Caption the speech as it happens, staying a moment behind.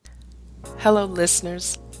Hello,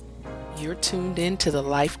 listeners. You're tuned in to the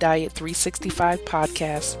Life Diet 365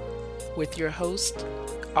 podcast with your host,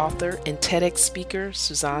 author, and TEDx speaker,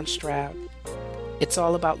 Suzanne Stroud. It's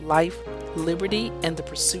all about life, liberty, and the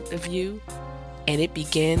pursuit of you, and it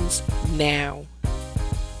begins now.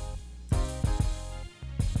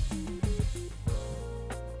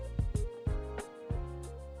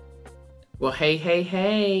 Well,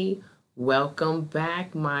 hey. Welcome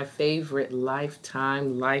back, my favorite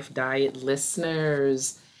Lifetime Life Diet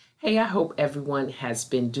listeners. Hey, I hope everyone has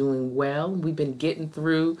been doing well. We've been getting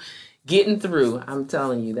through. I'm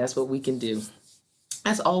telling you, that's what we can do.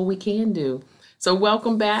 That's all we can do. So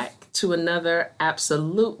welcome back to another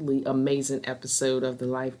absolutely amazing episode of the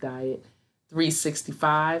Life Diet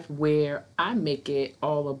 365, where I make it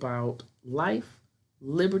all about life,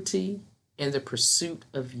 liberty, and the pursuit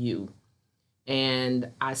of you.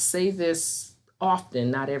 And I say this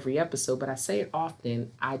often, not every episode, but I say it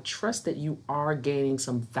often. I trust that you are gaining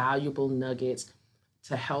some valuable nuggets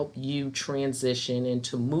to help you transition and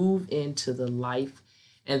to move into the life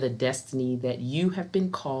and the destiny that you have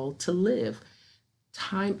been called to live.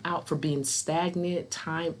 Time out for being stagnant,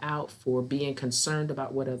 time out for being concerned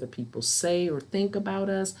about what other people say or think about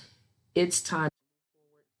us. It's time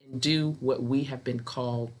to do what we have been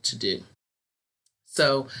called to do.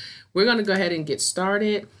 So we're going to go ahead and get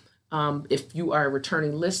started. If you are a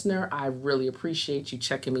returning listener, I really appreciate you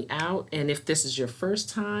checking me out. And if this is your first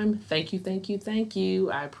time, thank you.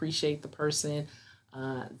 I appreciate the person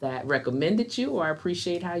that recommended you, or I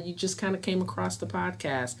appreciate how you just kind of came across the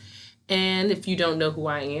podcast. And if you don't know who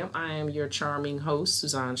I am your charming host,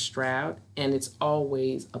 Suzanne Stroud, and it's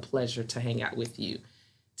always a pleasure to hang out with you.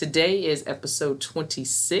 Today is episode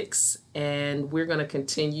 26, and we're going to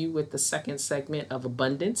continue with the second segment of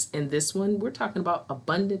abundance. In this one, we're talking about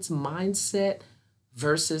abundance mindset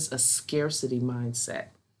versus a scarcity mindset.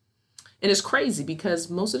 And it's crazy because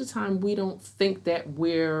most of the time we don't think that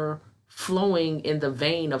we're flowing in the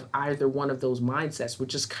vein of either one of those mindsets. We're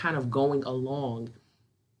just kind of going along.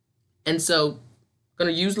 And so I'm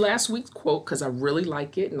going to use last week's quote because I really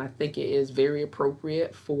like it and I think it is very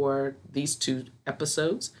appropriate for these two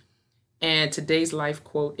episodes. And today's life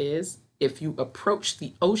quote is, if you approach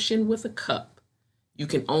the ocean with a cup, you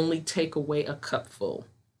can only take away a cupful.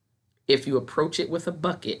 If you approach it with a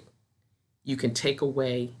bucket, you can take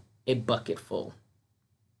away a bucketful.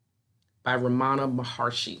 By Ramana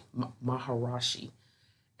Maharishi.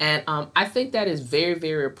 And I think that is very,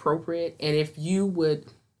 very appropriate. And if you would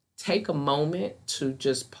take a moment to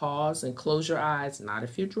just pause and close your eyes, not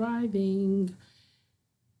if you're driving,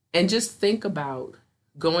 and just think about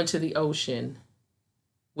going to the ocean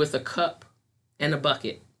with a cup and a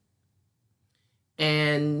bucket.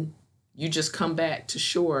 And you just come back to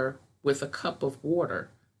shore with a cup of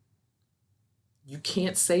water. You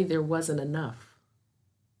can't say there wasn't enough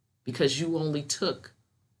because you only took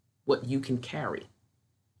what you can carry.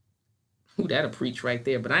 Ooh, that'll preach right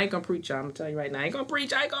there. But I ain't gonna preach, y'all. I'm gonna tell you right now. I ain't gonna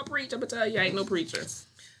preach. I'm gonna tell you I ain't no preacher.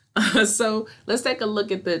 So let's take a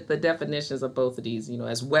look at the definitions of both of these.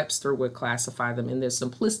 As Webster would classify them in their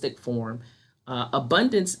simplistic form,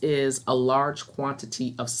 abundance is a large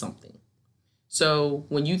quantity of something. So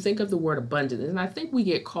when you think of the word abundance, and I think we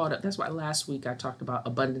get caught up, that's why last week I talked about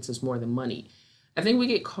abundance is more than money. I think we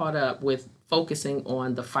get caught up with focusing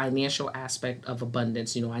on the financial aspect of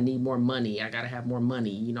abundance. I need more money. I got to have more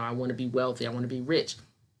money. I want to be wealthy. I want to be rich.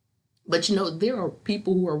 But, there are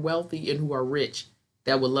people who are wealthy and who are rich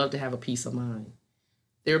that would love to have a peace of mind.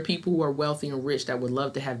 There are people who are wealthy and rich that would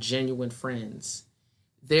love to have genuine friends.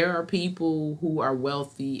 There are people who are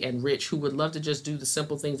wealthy and rich who would love to just do the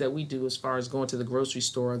simple things that we do as far as going to the grocery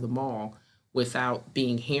store or the mall without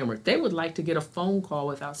being hammered. They would like to get a phone call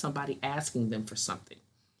without somebody asking them for something.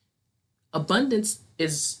 Abundance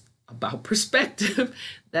is about perspective.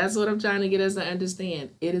 That's what I'm trying to get us to understand.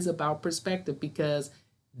 It is about perspective because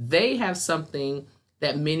they have something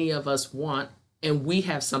that many of us want, and we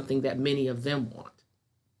have something that many of them want.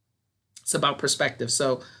 It's about perspective.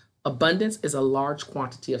 So abundance is a large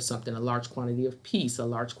quantity of something, a large quantity of peace, a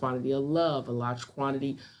large quantity of love, a large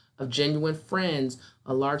quantity of genuine friends,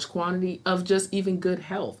 a large quantity of just even good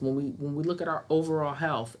health. When we look at our overall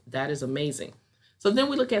health, that is amazing. So then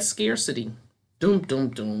we look at scarcity.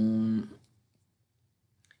 In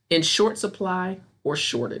short supply or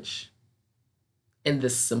shortage. In the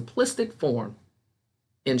simplistic form,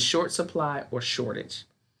 in short supply or shortage.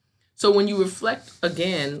 So when you reflect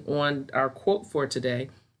again on our quote for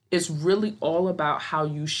today, it's really all about how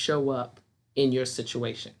you show up in your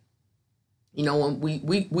situation. When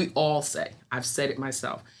we all say, I've said it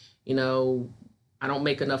myself, I don't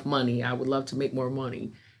make enough money. I would love to make more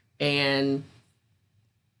money. And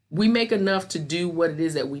We make enough to do what it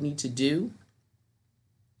is that we need to do,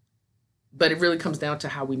 but it really comes down to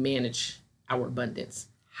how we manage our abundance.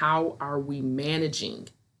 How are we managing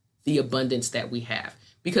the abundance that we have?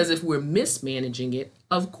 Because if we're mismanaging it,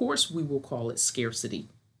 of course we will call it scarcity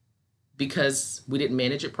because we didn't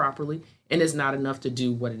manage it properly and it's not enough to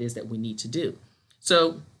do what it is that we need to do.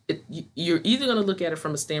 So you're either going to look at it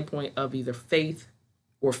from a standpoint of either faith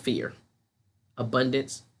or fear,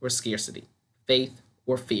 abundance or scarcity, faith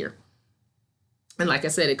or fear. And like I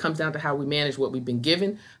said, it comes down to how we manage what we've been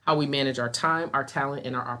given, how we manage our time, our talent,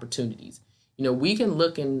 and our opportunities. We can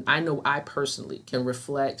look, and I know I personally can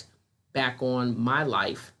reflect back on my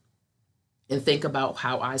life and think about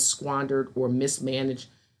how I squandered or mismanaged,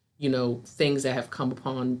 things that have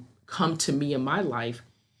come to me in my life.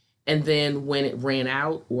 And then when it ran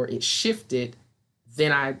out or it shifted,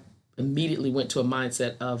 then I immediately went to a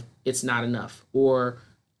mindset of it's not enough, or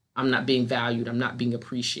I'm not being valued, I'm not being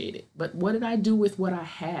appreciated. But what did I do with what I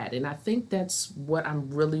had? And I think that's what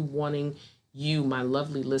I'm really wanting you, my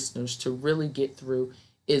lovely listeners, to really get through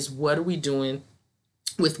is what are we doing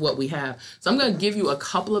with what we have? So I'm going to give you a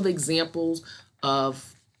couple of examples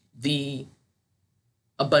of the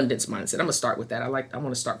abundance mindset. I'm going to start with that. I want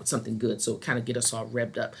to start with something good so it kind of get us all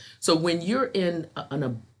revved up. So when you're in an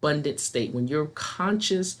abundant state, when you're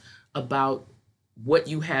conscious about what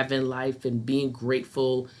you have in life and being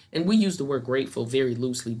grateful, and we use the word grateful very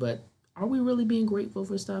loosely, but are we really being grateful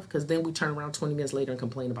for stuff? Because then we turn around 20 minutes later and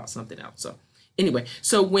complain about something else. So anyway,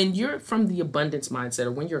 so when you're from the abundance mindset,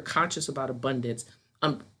 or when you're conscious about abundance,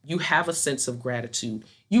 you have a sense of gratitude.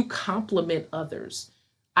 You compliment others.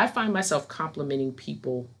 I find myself complimenting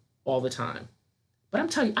people all the time. But I'm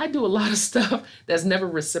telling you, I do a lot of stuff that's never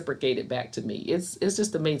reciprocated back to me. It's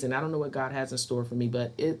just amazing. I don't know what God has in store for me,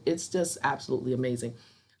 but it's just absolutely amazing.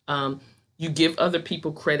 You give other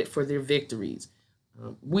people credit for their victories.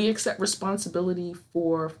 We accept responsibility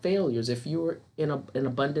for failures. If you're in an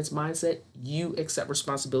abundance mindset, you accept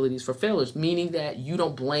responsibilities for failures, meaning that you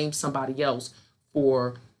don't blame somebody else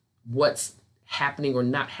for what's happening or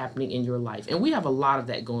not happening in your life. And we have a lot of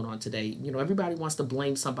that going on today. Everybody wants to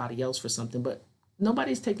blame somebody else for something, but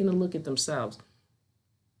nobody's taking a look at themselves.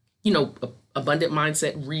 Abundant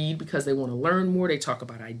mindset read because they want to learn more. They talk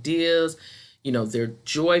about ideas. They're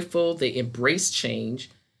joyful. They embrace change.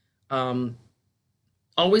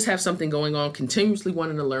 Always have something going on, continuously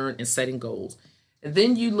wanting to learn and setting goals. And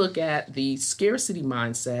then you look at the scarcity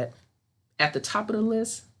mindset at the top of the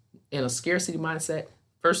list. In a scarcity mindset,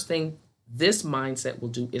 first thing this mindset will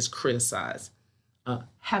do is criticize.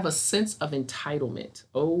 Have a sense of entitlement.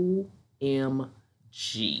 OMG.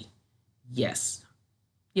 Yes.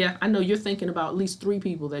 Yeah, I know you're thinking about at least 3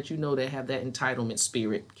 people that you know that have that entitlement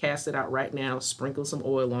spirit. Cast it out right now. Sprinkle some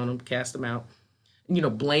oil on them. Cast them out.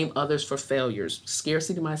 Blame others for failures.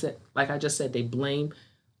 Scarcity mindset, like I just said, they blame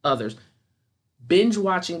others. Binge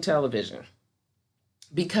watching television.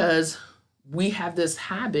 Because we have this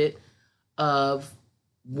habit of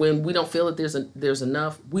when we don't feel that there's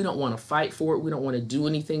enough, we don't want to fight for it. We don't want to do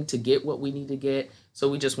anything to get what we need to get. So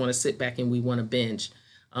we just want to sit back and we want to binge.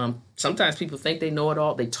 Sometimes people think they know it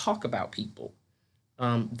all. They talk about people.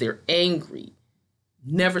 They're angry,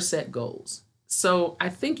 never set goals. So I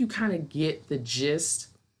think you kind of get the gist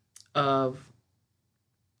of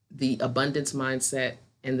the abundance mindset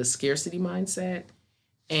and the scarcity mindset.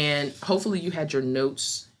 And hopefully you had your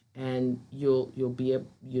notes and you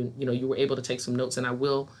were able to take some notes, and I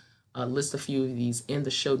will list a few of these in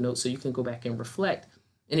the show notes so you can go back and reflect.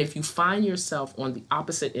 And if you find yourself on the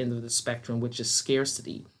opposite end of the spectrum, which is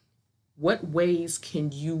scarcity, what ways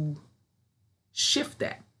can you shift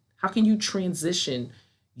that? How can you transition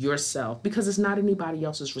yourself? Because it's not anybody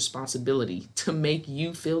else's responsibility to make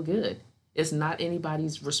you feel good. It's not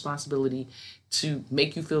anybody's responsibility to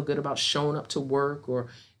make you feel good about showing up to work or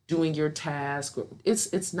doing your task.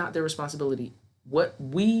 It's not their responsibility. What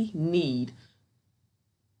we need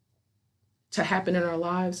to happen in our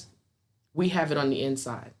lives, we have it on the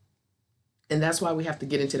inside. And that's why we have to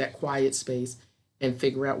get into that quiet space and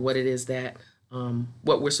figure out what it is that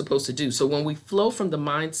what we're supposed to do. So when we flow from the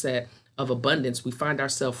mindset of abundance, we find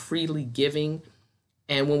ourselves freely giving.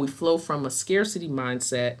 And when we flow from a scarcity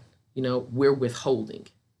mindset, we're withholding.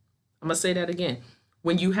 I'm going to say that again.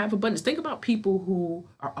 When you have abundance, think about people who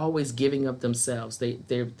are always giving of themselves.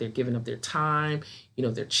 They're giving of their time.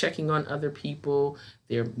 They're checking on other people.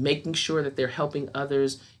 They're making sure that they're helping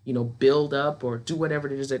others, build up or do whatever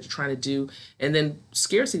it is that you're trying to do. And then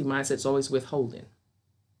scarcity mindset is always withholding.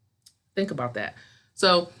 Think about that.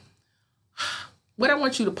 So what I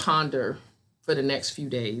want you to ponder for the next few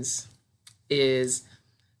days is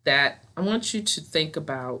that I want you to think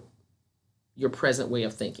about your present way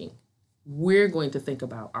of thinking. We're going to think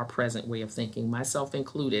about our present way of thinking, myself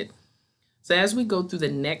included. So as we go through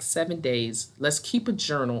the next 7 days, let's keep a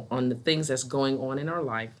journal on the things that's going on in our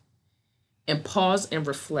life and pause and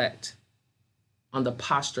reflect on the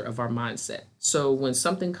posture of our mindset. So when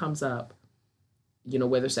something comes up,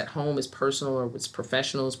 whether it's at home, it's personal, or it's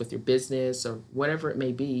professionals with your business or whatever it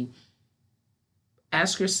may be,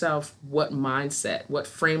 ask yourself what mindset, what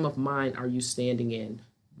frame of mind are you standing in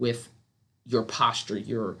with your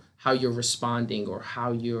posture, how you're responding, or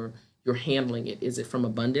how you're handling it. Is it from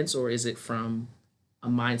abundance, or is it from a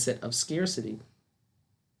mindset of scarcity?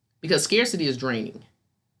 Because scarcity is draining.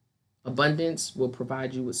 Abundance will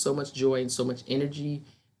provide you with so much joy and so much energy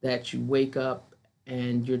that you wake up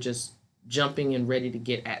and you're just jumping and ready to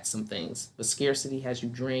get at some things. But scarcity has you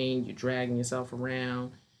drained, you're dragging yourself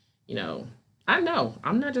around. I know,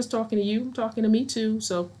 I'm not just talking to you, I'm talking to me too.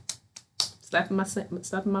 So slapping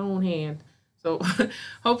my own hand. So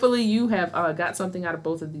hopefully you have got something out of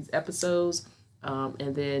both of these episodes.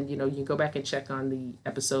 And then, you can go back and check on the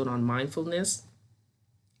episode on mindfulness.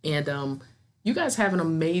 And you guys have an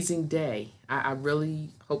amazing day. I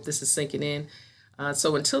really hope this is sinking in.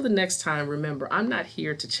 So until the next time, remember, I'm not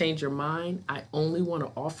here to change your mind. I only want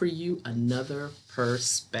to offer you another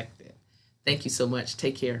perspective. Thank you so much.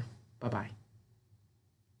 Take care. Bye-bye.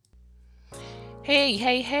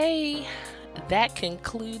 Hey. That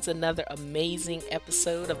concludes another amazing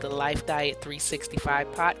episode of the Life Diet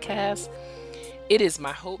 365 podcast. It is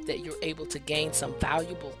my hope that you're able to gain some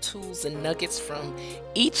valuable tools and nuggets from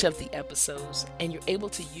each of the episodes, and you're able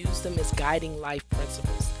to use them as guiding life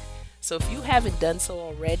principles. So if you haven't done so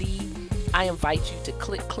already, I invite you to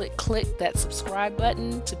click that subscribe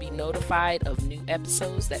button to be notified of new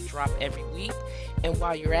episodes that drop every week. And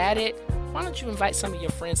while you're at it, why don't you invite some of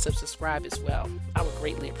your friends to subscribe as well? I would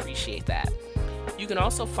greatly appreciate that. You can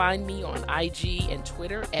also find me on IG and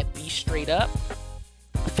Twitter at Be Straight Up,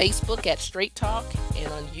 Facebook at Straight Talk, and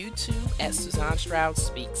on YouTube at Suzanne Stroud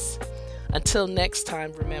Speaks. Until next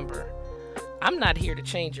time, remember, I'm not here to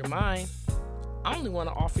change your mind. I only want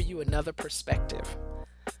to offer you another perspective.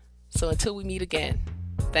 So until we meet again,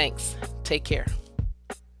 thanks. Take care.